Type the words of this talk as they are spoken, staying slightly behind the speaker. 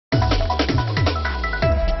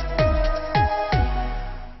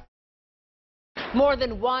More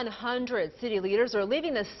than 100 city leaders are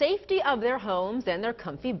leaving the safety of their homes and their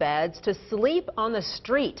comfy beds to sleep on the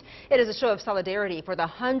street. It is a show of solidarity for the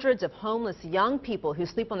hundreds of homeless young people who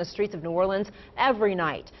sleep on the streets of New Orleans every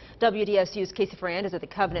night. WDSU's Casey Frand is at the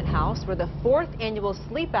Covenant House, where the 4th annual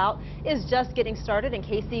Sleep Out is just getting started. And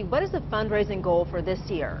Casey, what is the fundraising goal for this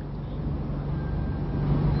year?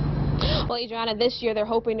 Well, Adriana, this year they're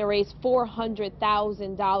hoping to raise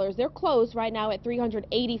 $400,000. They're closed right now at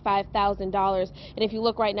 $385,000. And if you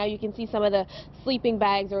look right now, you can see some of the sleeping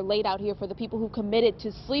bags are laid out here for the people who committed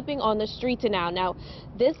to sleeping on the streets now. Now,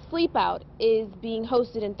 this sleep out is being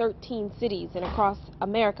hosted in 13 cities and across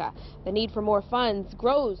America. The need for more funds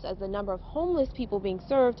grows as the number of homeless people being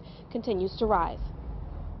served continues to rise.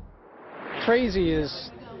 Crazy is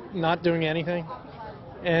not doing anything,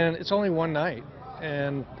 and it's only one night.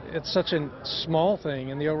 And it's such a small thing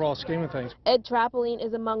in the overall scheme of things. Ed Trappoline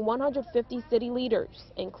is among 150 city leaders,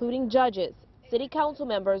 including judges, city council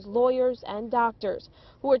members, lawyers, and doctors,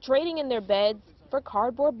 who are trading in their beds for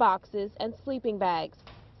cardboard boxes and sleeping bags,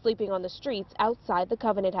 sleeping on the streets outside the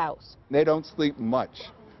Covenant House. They don't sleep much,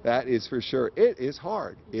 that is for sure. It is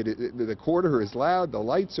hard. The corridor is loud, the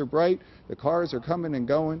lights are bright, the cars are coming and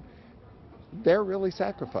going. They're really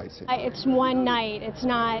sacrificing. It's one night. It's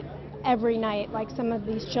not every night like some of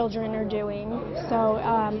these children are doing. So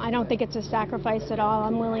I don't think it's a sacrifice at all.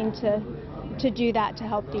 I'm willing to do that to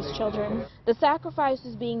help these children. The sacrifice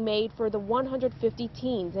is being made for the 150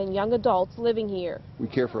 teens and young adults living here. We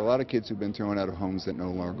care for a lot of kids who've been thrown out of homes that no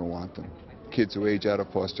longer want them. Kids who age out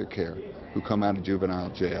of foster care, who come out of juvenile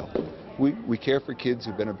jail. We care for kids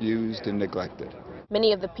who've been abused and neglected.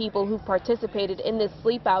 Many of the people who participated in this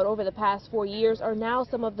sleep out over the past 4 years are now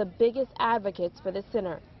some of the biggest advocates for this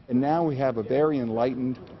center. And now we have a very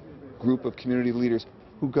enlightened group of community leaders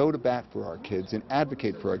who go to bat for our kids and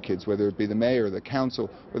advocate for our kids, whether it be the mayor, the council,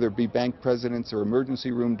 whether it be bank presidents or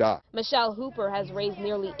emergency room docs. Michelle Hooper has raised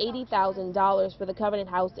nearly $80,000 for the Covenant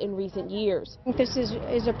House in recent years. This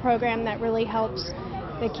is a program that really helps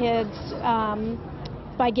the kids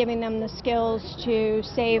by giving them the skills to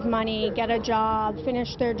save money, get a job,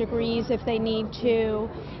 finish their degrees if they need to,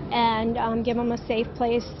 and give them a safe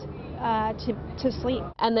place to sleep.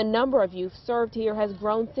 And the number of youth served here has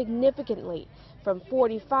grown significantly, from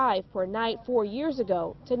 45 per night 4 years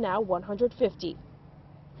ago to now 150.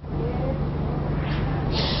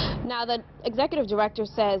 Now, the executive director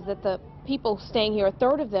says that the people staying here, a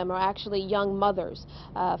third of them are actually young mothers.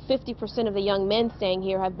 50% of the young men staying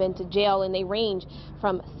here have been to jail, and they range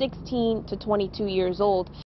from 16 to 22 years old.